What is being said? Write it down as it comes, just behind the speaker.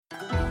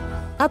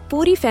अब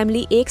पूरी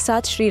फैमिली एक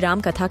साथ श्री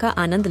राम कथा का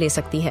आनंद ले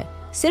सकती है,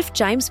 सिर्फ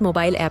चाइम्स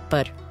मोबाइल ऐप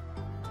पर।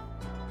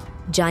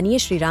 जानिए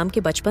श्री राम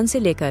के बचपन से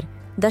लेकर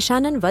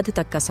दशानन वध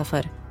तक का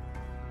सफर।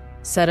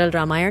 सरल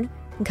रामायण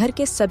घर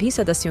के सभी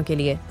सदस्यों के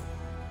लिए।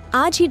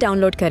 आज ही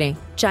डाउनलोड करें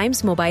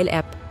चाइम्स मोबाइल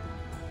ऐप,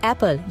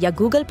 एप्पल या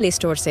गूगल प्ले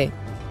स्टोर से।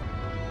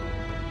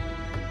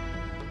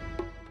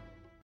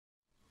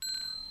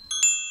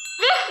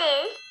 This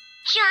is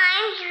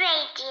Chimes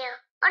Radio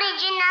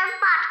original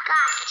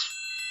podcast.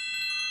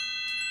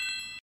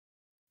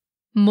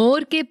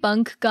 मोर के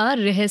पंख का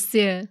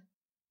रहस्य।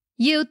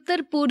 ये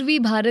उत्तर पूर्वी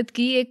भारत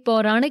की एक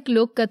पौराणिक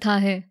लोक कथा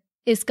है।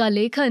 इसका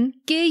लेखन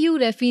के.यू.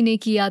 रेफी ने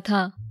किया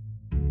था।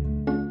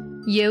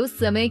 ये उस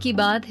समय की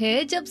बात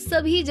है जब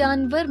सभी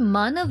जानवर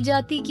मानव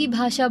जाति की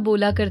भाषा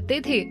बोला करते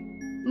थे।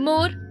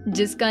 मोर,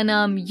 जिसका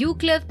नाम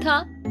यूक्लेव था,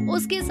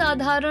 उसके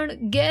साधारण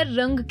गैर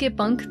रंग के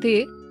पंख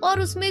थे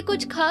और उसमें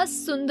कुछ खास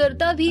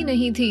सुंदरता भी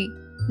नहीं थी।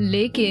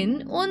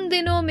 लेकिन उन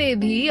दिनों में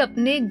भी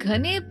अपने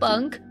घने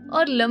पंख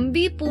और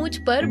लंबी पूंछ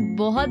पर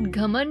बहुत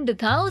घमंड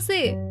था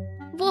उसे।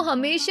 वो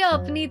हमेशा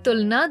अपनी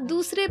तुलना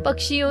दूसरे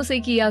पक्षियों से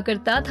किया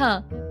करता था।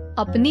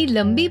 अपनी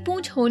लंबी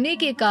पूंछ होने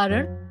के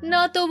कारण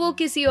ना तो वो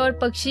किसी और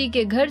पक्षी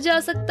के घर जा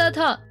सकता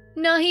था,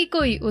 ना ही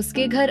कोई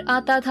उसके घर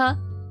आता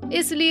था।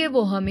 इसलिए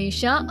वो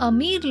हमेशा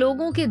अमीर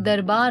लोगों के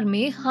दरबार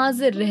में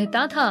हाजिर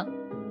रहता था।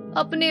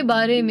 अपने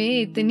बारे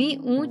में इतनी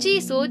ऊंची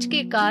सोच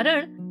के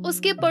कारण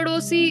उसके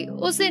पड़ोसी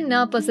उसे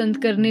नापसंद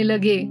करने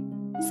लगे।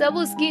 सब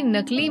उसकी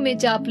नकली में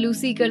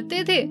चापलूसी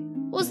करते थे,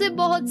 उसे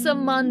बहुत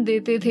सम्मान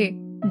देते थे,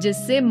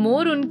 जिससे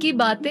मोर उनकी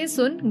बातें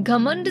सुन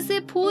घमंड से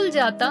फूल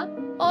जाता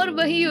और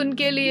वही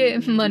उनके लिए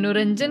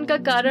मनोरंजन का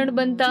कारण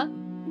बनता।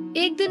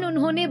 एक दिन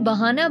उन्होंने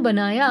बहाना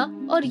बनाया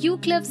और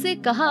यूक्लेव से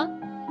कहा,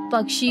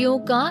 पक्षियों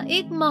का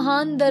एक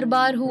महान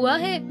दरबार हुआ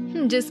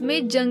है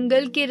जिसमें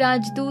जंगल के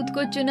राजदूत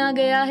को चुना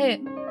गया है।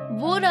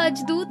 वो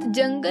राजदूत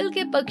जंगल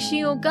के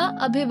पक्षियों का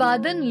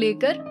अभिवादन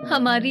लेकर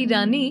हमारी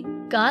रानी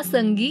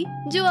कासंगी,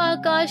 जो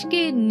आकाश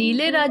के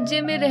नीले राज्य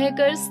में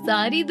रहकर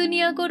सारी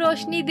दुनिया को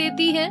रोशनी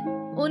देती है,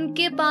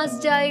 उनके पास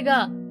जाएगा।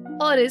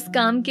 और इस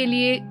काम के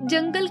लिए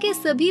जंगल के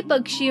सभी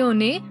पक्षियों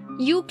ने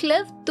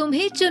यूक्लेव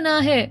तुम्हें चुना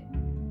है।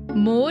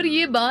 मोर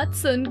ये बात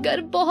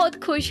सुनकर बहुत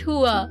खुश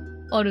हुआ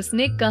और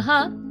उसने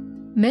कहा,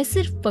 मैं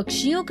सिर्फ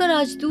पक्षियों का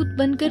राजदूत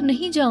बनकर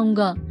नहीं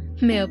जाऊंगा,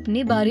 मैं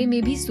अपने बारे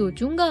में भी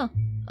सोचूंगा।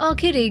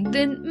 आखिर एक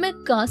दिन मैं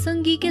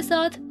कासंगी के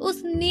साथ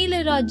उस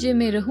नीले राज्य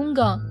में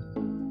रहूंगा।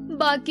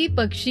 बाकी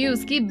पक्षी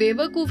उसकी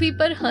बेवकूफी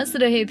पर हंस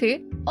रहे थे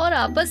और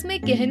आपस में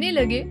कहने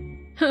लगे,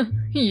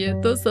 ये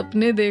तो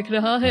सपने देख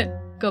रहा है,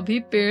 कभी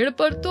पेड़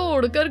पर तो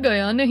उड़कर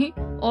गया नहीं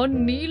और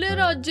नीले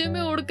राज्य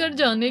में उड़कर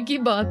जाने की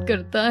बात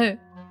करता है।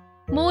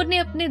 मोर ने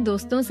अपने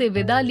दोस्तों से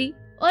विदा ली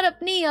और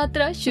अपनी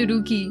यात्रा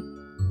शुरू की।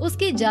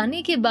 उसके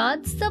जाने के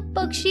बाद सब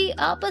पक्षी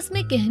आपस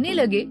में कहने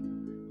लगे,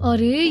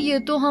 अरे ये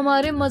तो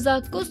हमारे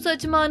मजाक को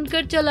सच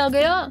मानकर चला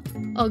गया।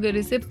 अगर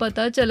इसे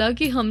पता चला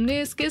कि हमने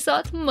इसके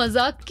साथ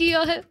मजाक किया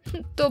है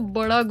तो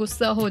बड़ा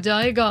गुस्सा हो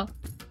जाएगा।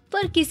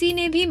 पर किसी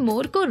ने भी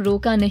मोर को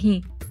रोका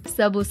नहीं।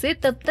 सब उसे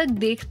तब तक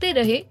देखते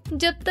रहे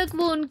जब तक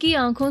वो उनकी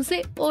आंखों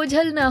से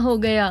ओझल ना हो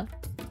गया।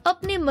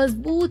 अपने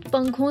मजबूत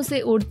पंखों से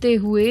उड़ते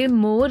हुए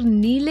मोर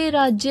नीले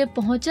राज्य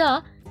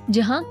पहुंचा,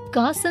 जहां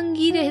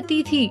कासंगी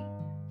रहती थी।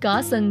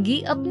 कासंगी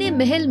अपने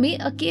महल में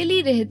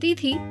अकेली रहती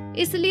थी,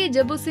 इसलिए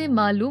जब उसे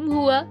मालूम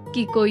हुआ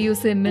कि कोई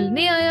उसे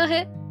मिलने आया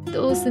है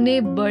तो उसने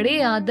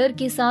बड़े आदर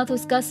के साथ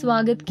उसका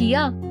स्वागत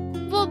किया।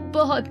 वो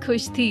बहुत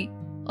खुश थी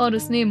और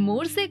उसने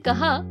मोर से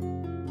कहा,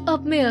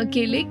 अब मैं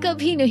अकेले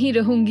कभी नहीं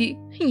रहूंगी।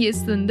 ये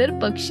सुंदर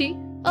पक्षी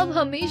अब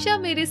हमेशा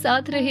मेरे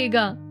साथ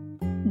रहेगा।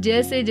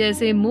 जैसे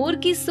जैसे मोर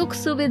की सुख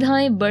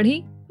सुविधाएं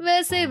बढ़ी,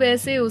 वैसे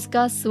वैसे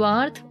उसका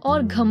स्वार्थ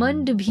और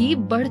घमंड भी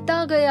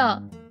बढ़ता गया।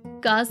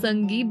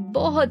 कासंगी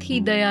बहुत ही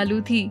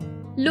दयालु थी।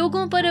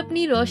 लोगों पर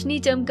अपनी रोशनी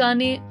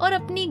चमकाने और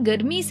अपनी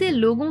गर्मी से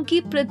लोगों की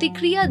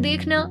प्रतिक्रिया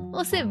देखना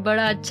उसे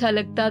बड़ा अच्छा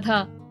लगता था।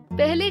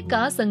 पहले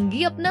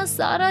कासंगी अपना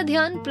सारा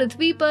ध्यान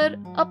पृथ्वी पर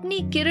अपनी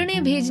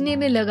किरणें भेजने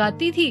में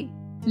लगाती थी,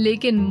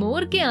 लेकिन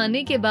मोर के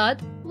आने के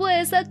बाद वो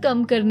ऐसा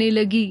कम करने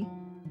लगी।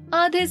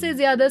 आधे से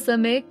ज्यादा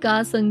समय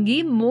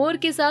कासंगी मोर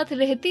के साथ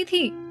रहती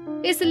थी,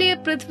 इसलिए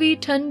पृथ्वी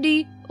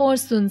ठंडी और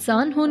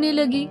सुनसान होने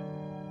लगी।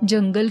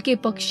 जंगल के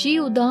पक्षी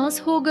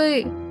उदास हो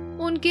गए,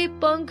 उनके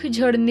पंख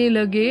झड़ने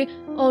लगे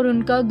और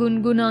उनका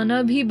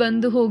गुनगुनाना भी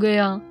बंद हो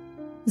गया।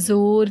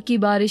 जोर की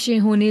बारिशें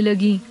होने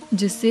लगी,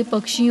 जिससे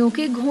पक्षियों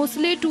के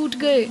घोंसले टूट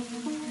गए।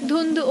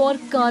 धुंध और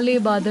काले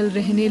बादल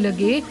रहने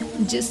लगे,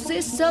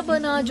 जिससे सब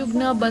अनाज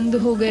उगना बंद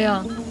हो गया।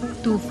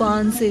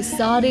 तूफान से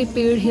सारे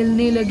पेड़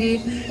हिलने लगे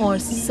और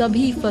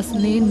सभी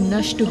फसलें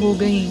नष्ट हो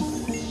गईं।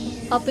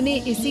 अपने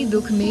इसी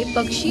दुख में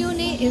पक्षियों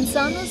ने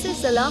इंसानों से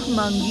सलाह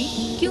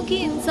मांगी, क्योंकि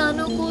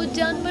इंसानों को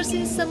जानवर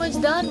से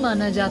समझदार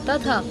माना जाता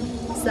था।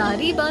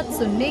 सारी बात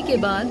सुनने के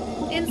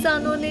बाद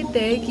इंसानों ने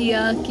तय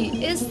किया कि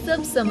इस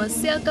सब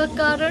समस्या का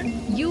कारण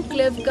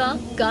यूक्लेव का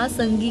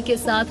कासंगी के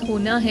साथ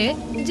होना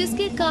है,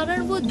 जिसके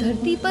कारण वो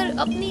धरती पर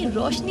अपनी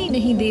रोशनी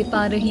नहीं दे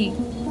पा रही।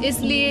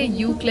 इसलिए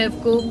यूक्लेव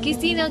को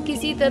किसी न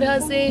किसी तरह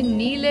से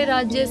नीले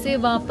राज्य से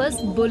वापस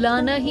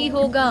बुलाना ही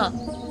होगा।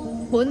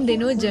 उन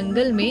दिनों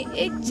जंगल में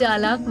एक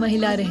चालाक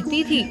महिला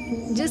रहती थी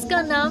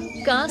जिसका नाम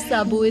का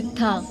साबुत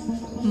था।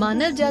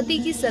 मानव जाति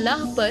की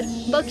सलाह पर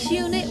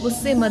पक्षियों ने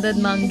उससे मदद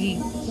मांगी।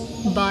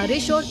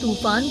 बारिश और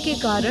तूफान के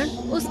कारण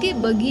उसके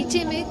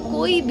बगीचे में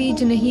कोई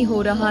बीज नहीं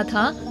हो रहा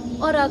था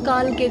और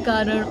अकाल के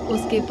कारण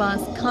उसके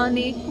पास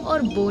खाने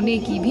और बोने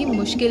की भी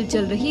मुश्किल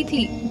चल रही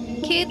थी।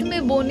 खेत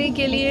में बोने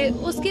के लिए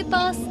उसके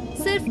पास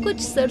सिर्फ कुछ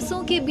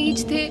सरसों के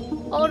बीज थे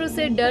और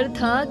उसे डर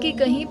था कि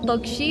कहीं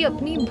पक्षी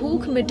अपनी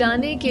भूख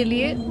मिटाने के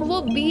लिए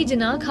वो बीज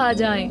ना खा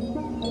जाएं।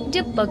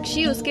 जब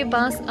पक्षी उसके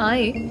पास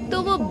आए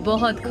तो वो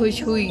बहुत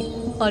खुश हुई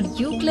और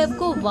यूक्लेव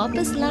को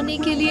वापस लाने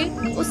के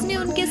लिए उसने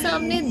उनके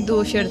सामने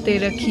 2 शर्तें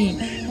रखी।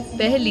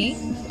 पहली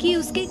कि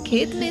उसके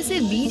खेत में से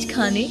बीज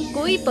खाने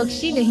कोई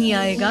पक्षी नहीं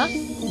आएगा।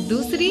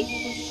 दूसरी,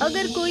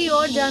 अगर कोई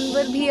और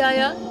जानवर भी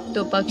आया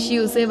तो पक्षी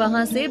उसे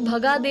वहां से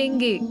भगा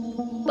देंगे।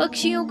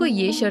 पक्षियों को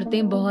ये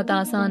शर्तें बहुत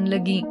आसान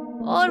लगी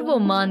और वो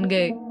मान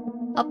गए।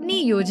 अपनी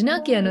योजना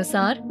के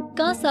अनुसार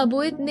का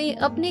साबुत ने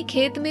अपने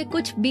खेत में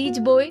कुछ बीज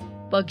बोए।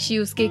 पक्षी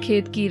उसके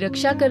खेत की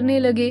रक्षा करने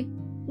लगे।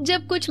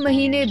 जब कुछ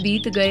महीने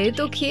बीत गए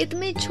तो खेत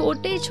में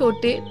छोटे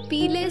छोटे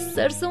पीले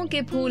सरसों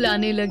के फूल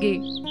आने लगे।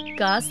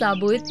 का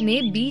साबुत ने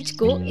बीज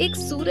को एक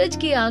सूरज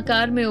के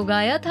आकार में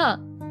उगाया था।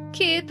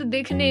 खेत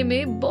दिखने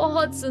में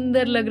बहुत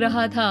सुंदर लग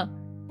रहा था।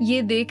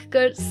 ये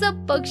देखकर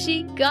सब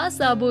पक्षी का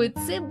साबुत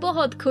से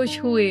बहुत खुश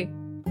हुए।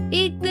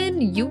 एक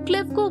दिन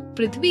यूक्लेव को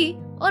पृथ्वी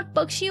और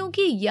पक्षियों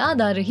की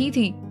याद आ रही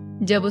थी।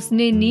 जब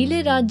उसने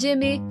नीले राज्य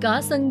में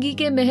कासंगी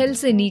के महल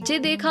से नीचे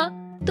देखा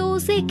तो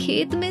उसे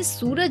खेत में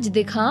सूरज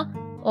दिखा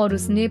और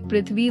उसने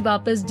पृथ्वी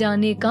वापस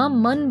जाने का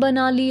मन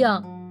बना लिया।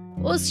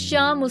 उस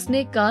शाम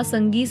उसने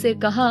कासंगी से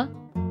कहा,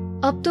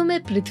 अब तो मैं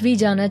पृथ्वी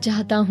जाना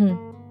चाहता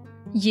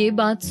हूँ। ये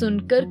बात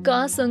सुनकर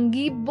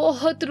कासंगी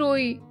बहुत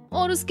रोई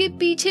और उसके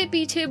पीछे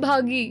पीछे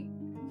भागी।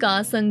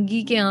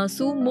 कासंगी के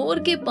आंसू मोर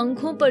के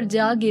पंखों पर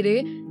जा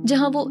गिरे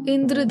जहाँ वो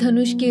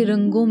इंद्रधनुष के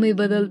रंगों में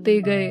बदलते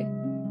गए।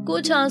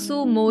 कुछ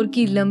आंसू मोर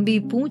की लंबी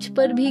पूंछ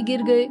पर भी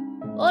गिर गए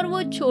और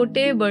वो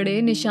छोटे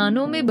बड़े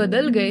निशानों में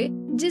बदल गए,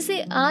 जिसे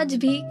आज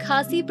भी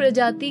खासी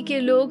प्रजाति के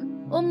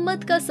लोग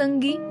उम्मत का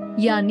संगी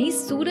यानी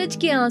सूरज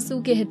के आंसू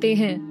कहते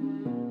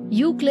हैं।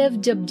 यूक्लेव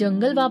जब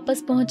जंगल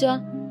वापस पहुंचा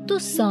तो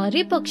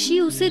सारे पक्षी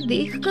उसे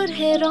देखकर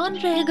हैरान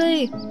रह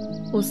गए।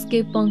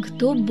 उसके पंख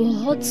तो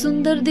बहुत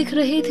सुंदर दिख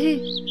रहे थे।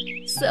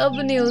 सब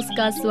ने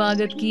उसका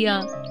स्वागत किया।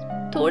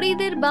 थोड़ी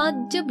देर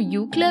बाद जब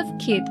यूक्लेव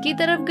खेत की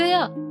तरफ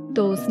गया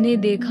तो उसने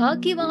देखा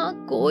कि वहाँ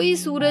कोई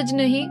सूरज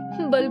नहीं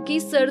बल्कि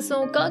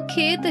सरसों का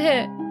खेत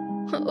है।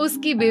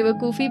 उसकी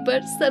बेवकूफी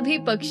पर सभी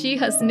पक्षी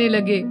हंसने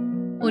लगे।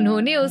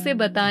 उन्होंने उसे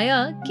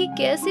बताया कि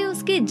कैसे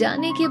उसके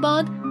जाने के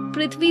बाद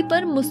पृथ्वी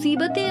पर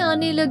मुसीबतें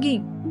आने लगी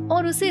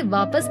और उसे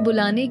वापस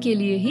बुलाने के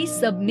लिए ही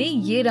सबने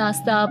ये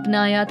रास्ता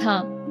अपनाया था।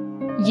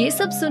 ये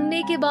सब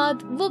सुनने के बाद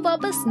वो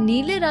वापस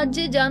नीले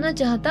राज्य जाना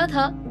चाहता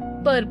था,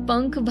 पर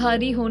पंख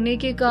भारी होने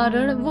के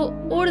कारण वो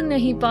उड़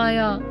नहीं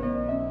पाया।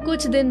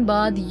 कुछ दिन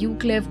बाद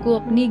यूक्लेव को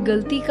अपनी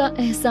गलती का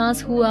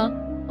एहसास हुआ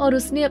और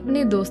उसने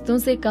अपने दोस्तों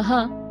से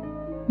कहा,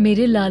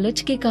 मेरे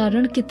लालच के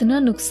कारण कितना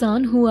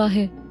नुकसान हुआ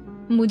है,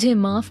 मुझे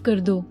माफ कर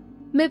दो।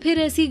 मैं फिर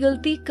ऐसी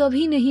गलती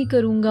कभी नहीं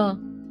करूँगा।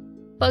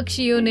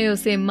 पक्षियों ने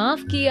उसे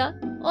माफ किया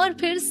और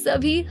फिर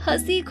सभी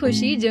हंसी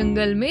खुशी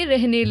जंगल में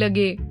रहने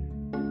लगे।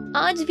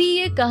 आज भी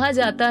ये कहा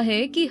जाता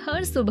है कि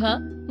हर सुबह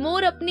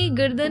मोर अपनी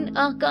गर्दन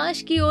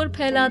आकाश की ओर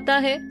फैलाता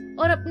है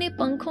और अपने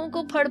पंखों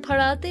को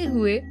फड़फड़ाते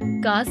हुए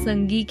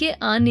कासंगी के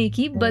आने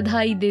की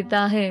बधाई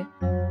देता है।